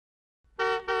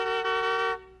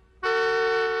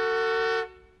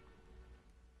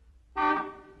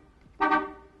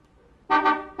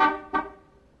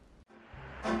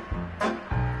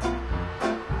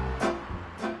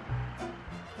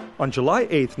On July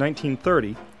 8,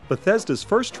 1930, Bethesda's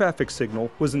first traffic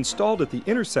signal was installed at the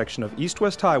intersection of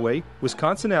East-West Highway,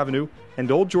 Wisconsin Avenue,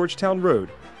 and Old Georgetown Road,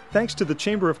 thanks to the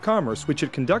Chamber of Commerce, which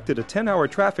had conducted a 10-hour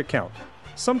traffic count.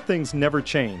 Some things never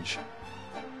change.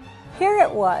 Here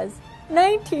it was,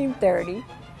 1930.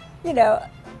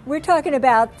 We're talking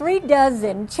about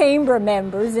 36 chamber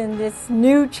members in this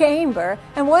new chamber,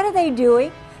 and what are they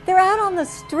doing? They're out on the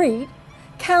street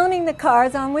counting the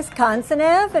cars on Wisconsin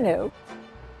Avenue.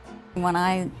 When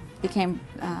I became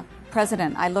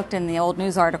president, I looked in the old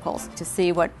news articles to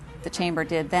see what the chamber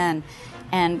did then,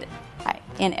 and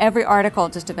in every article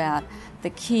just about,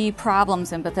 the key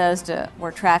problems in Bethesda were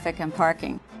traffic and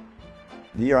parking.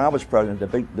 The year I was president,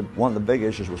 one of the big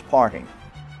issues was parking.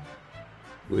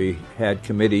 We had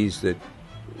committees that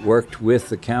worked with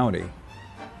the county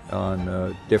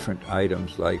on different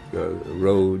items like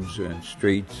roads and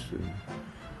streets and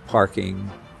parking.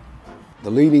 The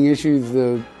leading issues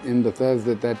in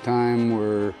Bethesda at that time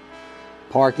were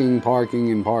parking,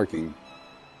 parking, and parking.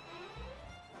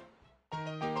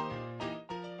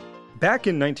 Back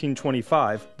in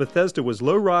 1925, Bethesda was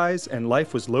low-rise and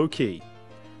life was low-key.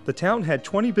 The town had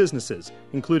 20 businesses,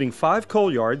 including 5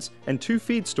 coal yards and 2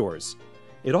 feed stores.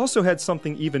 It also had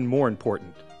something even more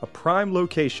important, a prime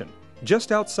location,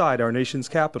 just outside our nation's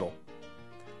capital.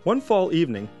 One fall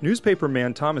evening,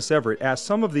 newspaperman Thomas Everett asked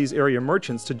some of these area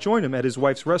merchants to join him at his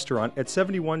wife's restaurant at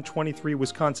 7123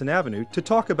 Wisconsin Avenue to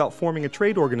talk about forming a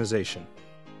trade organization.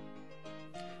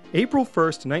 April 1,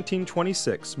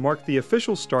 1926 marked the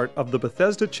official start of the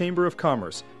Bethesda Chamber of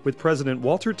Commerce, with President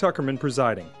Walter Tuckerman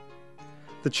presiding.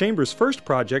 The Chamber's first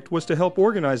project was to help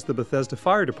organize the Bethesda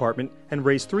Fire Department and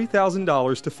raise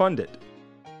 $3,000 to fund it.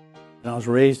 I was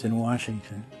raised in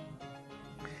Washington.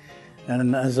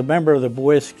 And as a member of the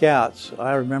Boy Scouts,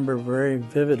 I remember very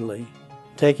vividly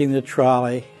taking the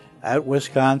trolley out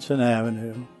Wisconsin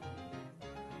Avenue,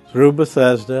 through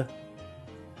Bethesda,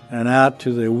 and out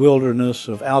to the wilderness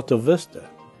of Alta Vista,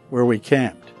 where we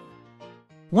camped.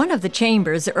 One of the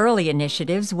Chamber's early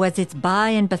initiatives was its Buy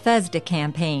in Bethesda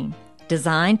campaign,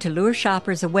 designed to lure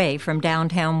shoppers away from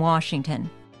downtown Washington.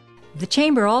 The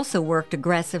Chamber also worked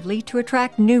aggressively to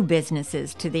attract new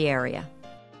businesses to the area.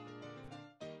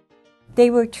 They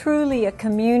were truly a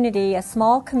community, a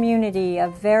small community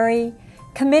of very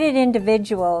committed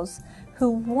individuals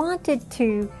who wanted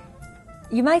to,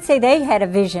 you might say they had a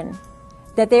vision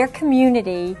that their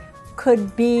community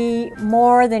could be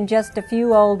more than just a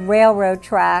few old railroad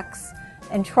tracks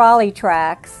and trolley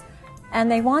tracks, and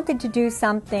they wanted to do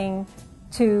something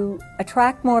to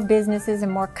attract more businesses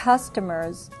and more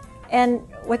customers. And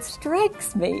what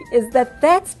strikes me is that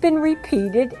that's been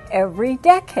repeated every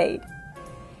decade.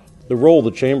 The role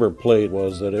the Chamber played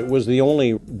was that it was the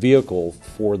only vehicle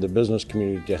for the business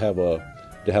community to have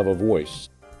a voice.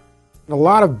 A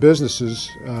lot of businesses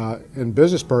and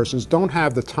business persons don't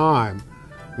have the time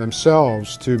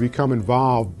themselves to become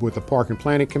involved with the Park and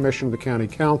Planning Commission or the County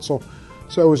Council,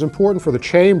 so it was important for the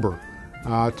Chamber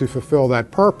to fulfill that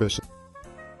purpose.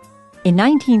 In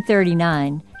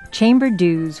 1939, Chamber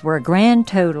dues were a grand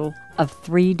total of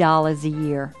 $3 a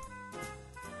year.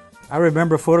 I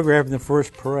remember photographing the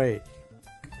first parade.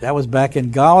 That was back in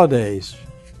Galladay's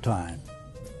time,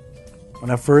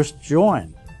 when I first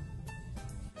joined.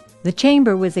 The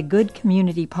Chamber was a good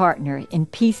community partner in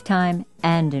peacetime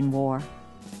and in war.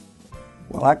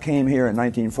 Well, I came here in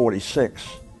 1946,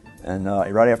 and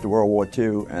right after World War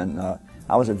II, and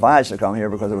I was advised to come here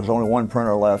because there was only one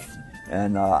printer left,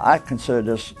 and I considered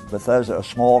this Bethesda a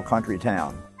small country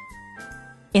town.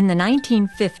 In the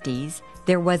 1950s,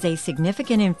 there was a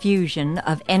significant infusion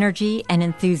of energy and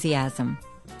enthusiasm.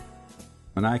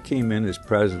 When I came in as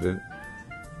president,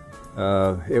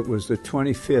 it was the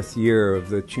 25th year of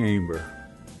the Chamber,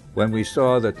 when we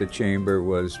saw that the Chamber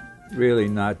was really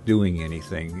not doing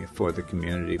anything for the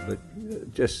community, but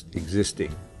just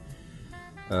existing.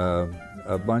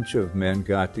 A bunch of men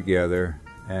got together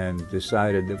and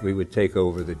decided that we would take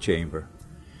over the Chamber.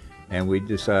 And we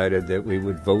decided that we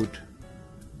would vote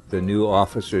the new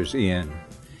officers in.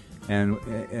 And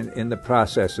in the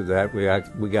process of that,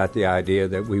 we got the idea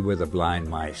that we were the blind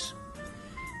mice.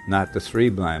 Not the 3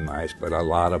 blind mice, but a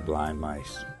lot of blind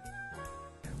mice.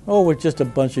 Oh, we're just a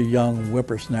bunch of young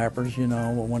whippersnappers, who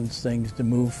want things to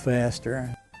move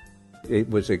faster. It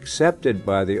was accepted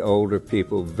by the older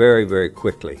people very, very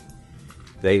quickly.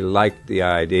 They liked the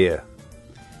idea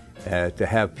to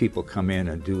have people come in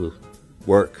and do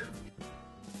work.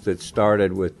 That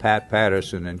started with Pat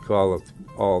Patterson and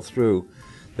all through.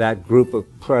 That group of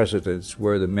presidents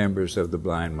were the members of the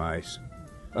Blind Mice,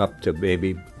 up to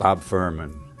maybe Bob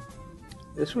Furman.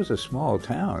 This was a small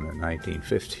town in the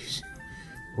 1950s.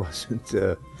 wasn't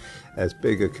as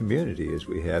big a community as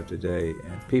we have today.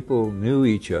 And people knew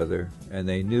each other, and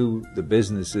they knew the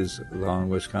businesses along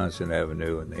Wisconsin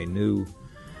Avenue, and they knew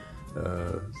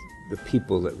the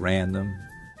people that ran them.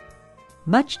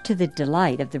 Much to the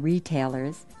delight of the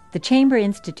retailers, the Chamber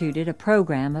instituted a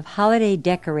program of holiday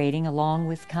decorating along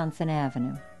Wisconsin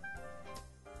Avenue.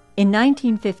 In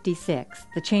 1956,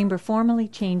 the Chamber formally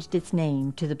changed its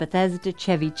name to the Bethesda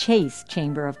Chevy Chase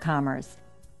Chamber of Commerce.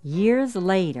 Years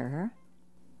later,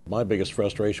 my biggest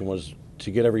frustration was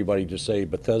to get everybody to say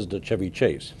Bethesda Chevy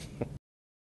Chase.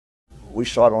 We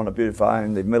started on the beautify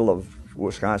in the middle of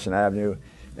Wisconsin Avenue,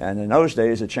 and in those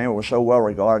days the Chamber was so well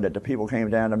regarded that the people came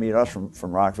down to meet us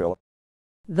from Rockville.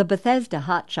 The Bethesda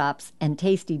Hot Shops and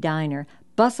Tasty Diner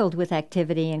bustled with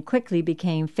activity and quickly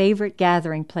became favorite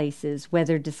gathering places,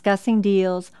 whether discussing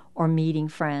deals or meeting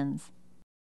friends.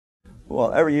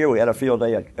 Well, every year we had a field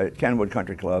day at Kenwood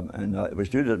Country Club, and it was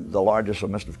due to the largesse of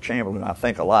Mr. Chamberlain, I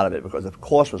think, a lot of it, because the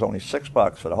cost was only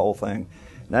 $6 for the whole thing.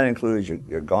 And that includes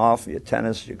your golf, your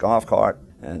tennis, your golf cart,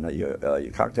 and your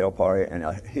cocktail party, and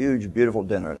a huge, beautiful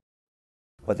dinner.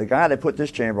 But the guy that put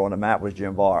this chamber on the map was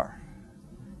Jim Barr,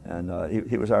 and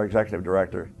he was our executive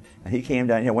director. And he came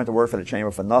down here, went to work for the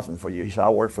chamber for nothing for you. He said,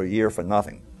 I'll work for a year for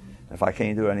nothing. If I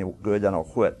can't do any good, then I'll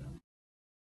quit.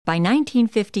 By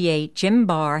 1958, Jim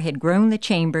Barr had grown the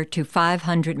chamber to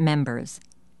 500 members.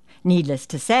 Needless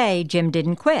to say, Jim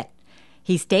didn't quit.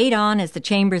 He stayed on as the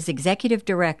chamber's executive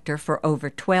director for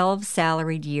over 12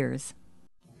 salaried years.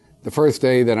 The first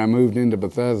day that I moved into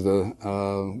Bethesda,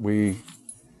 we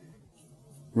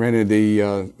rented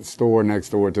the store next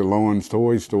door to Lowen's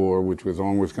Toy Store, which was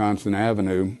on Wisconsin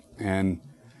Avenue, and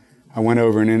I went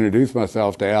over and introduced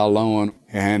myself to Al Lowen,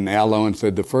 and Al Lowen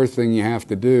said, the first thing you have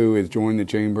to do is join the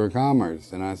Chamber of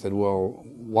Commerce. And I said, well,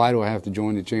 why do I have to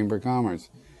join the Chamber of Commerce?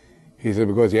 He said,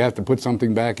 because you have to put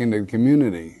something back into the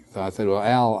community. So I said, well,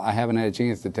 Al, I haven't had a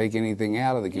chance to take anything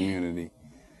out of the community.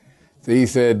 So he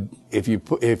said, if you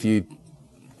put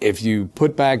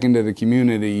back into the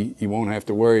community, you won't have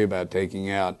to worry about taking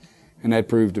out. And that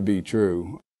proved to be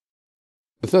true.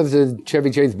 Bethesda Chevy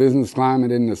Chase business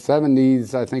climate in the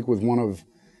 70s, I think, was one of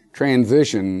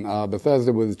transition.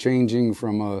 Bethesda was changing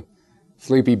from a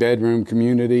sleepy bedroom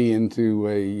community into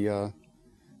a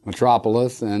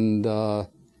metropolis, and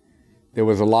there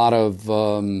was a lot of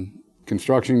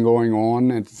construction going on.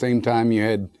 At the same time, you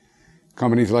had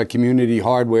companies like Community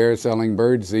Hardware selling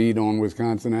birdseed on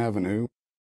Wisconsin Avenue.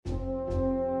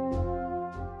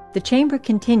 The Chamber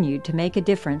continued to make a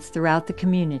difference throughout the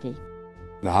community.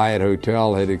 The Hyatt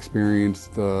Hotel had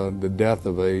experienced the death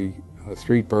of a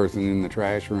street person in the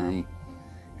trash room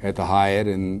at the Hyatt,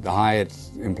 and the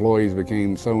Hyatt's employees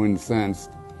became so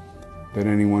incensed that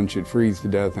anyone should freeze to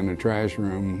death in a trash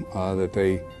room that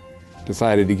they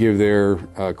decided to give their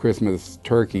Christmas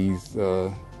turkeys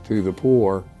to the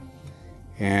poor.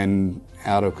 And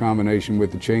out of combination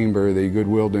with the Chamber, the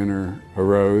Goodwill Dinner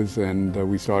arose, and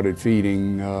we started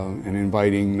feeding and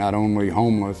inviting not only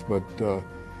homeless but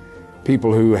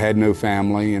people who had no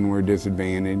family and were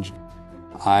disadvantaged.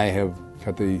 I have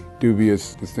got the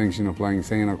dubious distinction of playing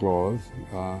Santa Claus.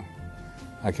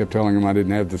 I kept telling them I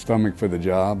didn't have the stomach for the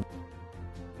job.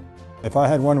 If I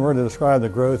had one word to describe the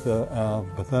growth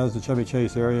of Bethesda Chevy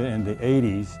Chase area in the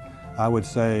 80s, I would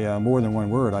say more than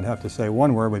one word. I'd have to say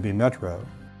one word would be metro.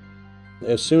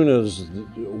 As soon as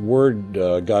word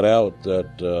got out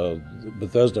that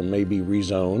Bethesda may be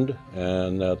rezoned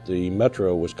and that the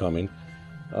metro was coming,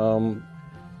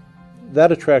 that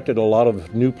attracted a lot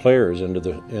of new players into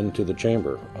the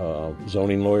chamber.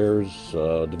 Zoning lawyers,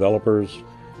 developers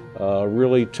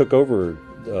really took over,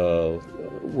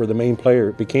 were the main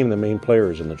player, became the main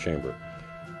players in the chamber.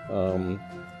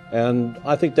 And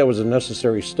I think that was a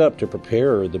necessary step to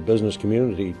prepare the business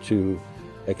community to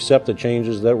accept the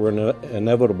changes that were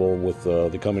inevitable with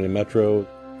the coming of Metro.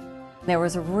 There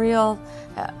was a real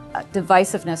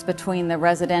divisiveness between the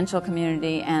residential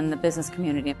community and the business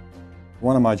community.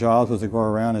 One of my jobs was to go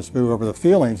around and smooth over the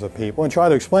feelings of people and try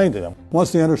to explain to them.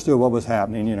 Once they understood what was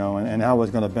happening, and how it was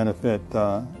going to benefit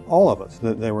all of us,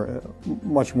 that they were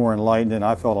much more enlightened, and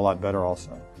I felt a lot better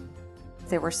also.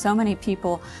 There were so many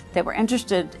people that were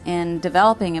interested in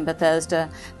developing in Bethesda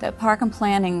that Park and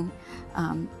Planning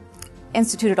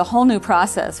instituted a whole new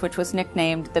process, which was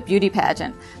nicknamed the beauty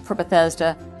pageant for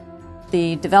Bethesda.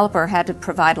 The developer had to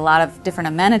provide a lot of different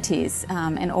amenities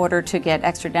in order to get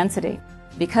extra density.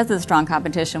 Because of the strong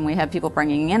competition, we had people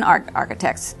bringing in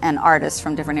architects and artists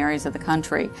from different areas of the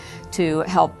country to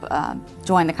help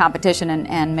join the competition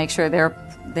and make sure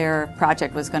their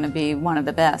project was going to be one of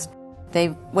the best.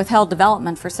 They withheld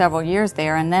development for several years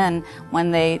there, and then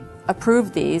when they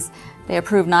approved these, They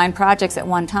approved 9 projects at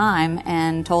one time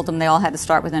and told them they all had to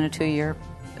start within a 2-year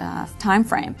time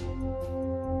frame.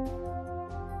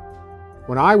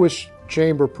 When I was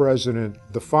chamber president,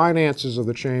 the finances of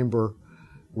the chamber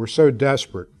were so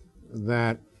desperate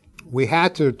that we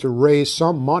had to raise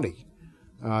some money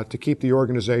to keep the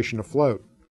organization afloat.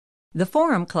 The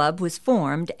Forum Club was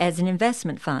formed as an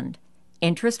investment fund.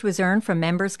 Interest was earned from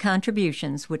members'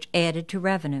 contributions, which added to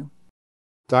revenue.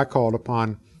 I called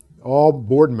upon all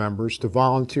board members to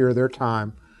volunteer their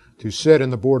time to sit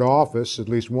in the board office at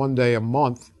least one day a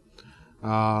month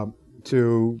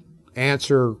to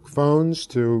answer phones,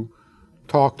 to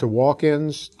talk to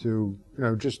walk-ins, to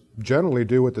just generally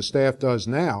do what the staff does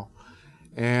now.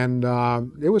 And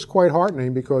it was quite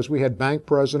heartening because we had bank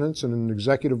presidents and an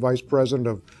executive vice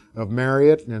president of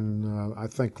Marriott and I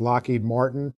think Lockheed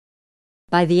Martin.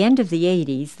 By the end of the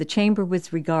 80s, the Chamber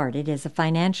was regarded as a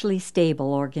financially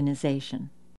stable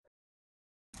organization.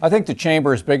 I think the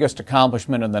Chamber's biggest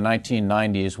accomplishment in the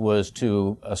 1990s was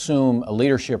to assume a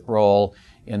leadership role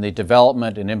in the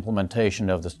development and implementation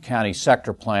of the county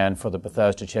sector plan for the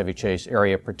Bethesda Chevy Chase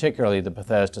area, particularly the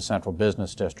Bethesda Central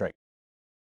Business District.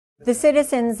 The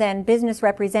citizens and business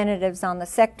representatives on the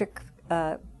sector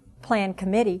plan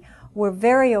committee were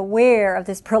very aware of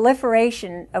this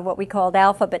proliferation of what we called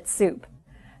alphabet soup.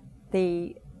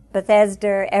 The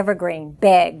Bethesda Evergreen,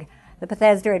 BEG, the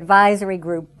Bethesda Advisory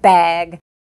Group, BAG.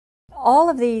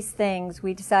 All of these things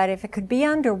we decided if it could be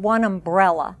under one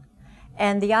umbrella,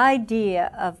 and the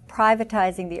idea of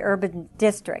privatizing the urban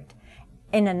district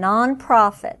in a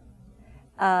nonprofit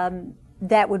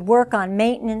that would work on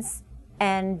maintenance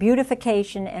and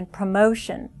beautification and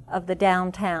promotion of the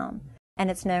downtown, and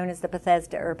it's known as the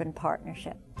Bethesda Urban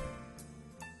Partnership.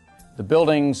 The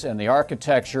buildings and the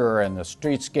architecture and the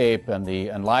streetscape and the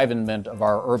enlivenment of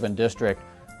our urban district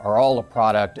are all a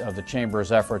product of the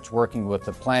Chamber's efforts working with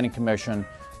the Planning Commission,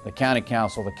 the County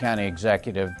Council, the County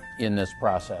Executive in this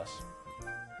process.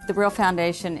 The real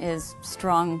foundation is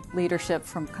strong leadership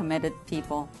from committed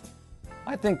people.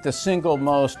 I think the single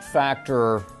most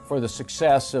factor for the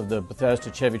success of the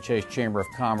Bethesda Chevy Chase Chamber of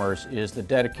Commerce is the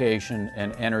dedication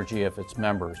and energy of its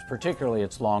members, particularly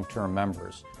its long-term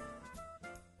members.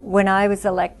 When I was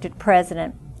elected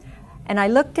president, and I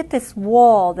looked at this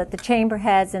wall that the Chamber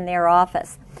has in their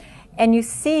office, and you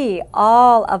see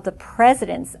all of the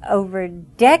presidents over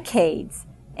decades,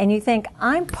 and you think,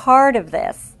 I'm part of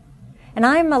this, and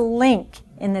I'm a link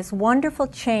in this wonderful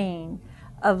chain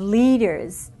of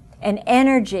leaders and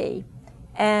energy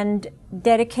and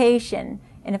dedication,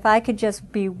 and if I could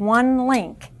just be one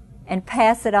link and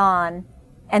pass it on,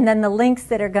 and then the links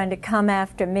that are going to come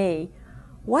after me,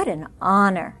 what an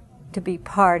honor to be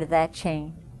part of that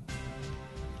chain.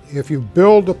 If you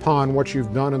build upon what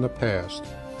you've done in the past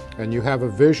and you have a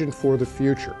vision for the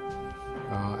future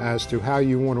as to how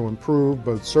you want to improve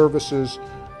both services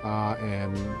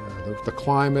and the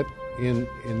climate in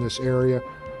this area,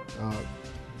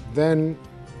 then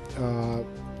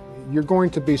you're going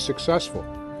to be successful.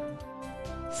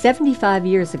 75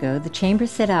 years ago, the Chamber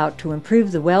set out to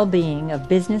improve the well-being of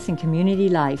business and community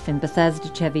life in Bethesda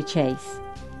Chevy Chase.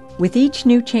 With each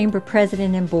new Chamber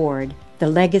president and board, the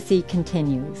legacy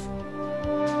continues.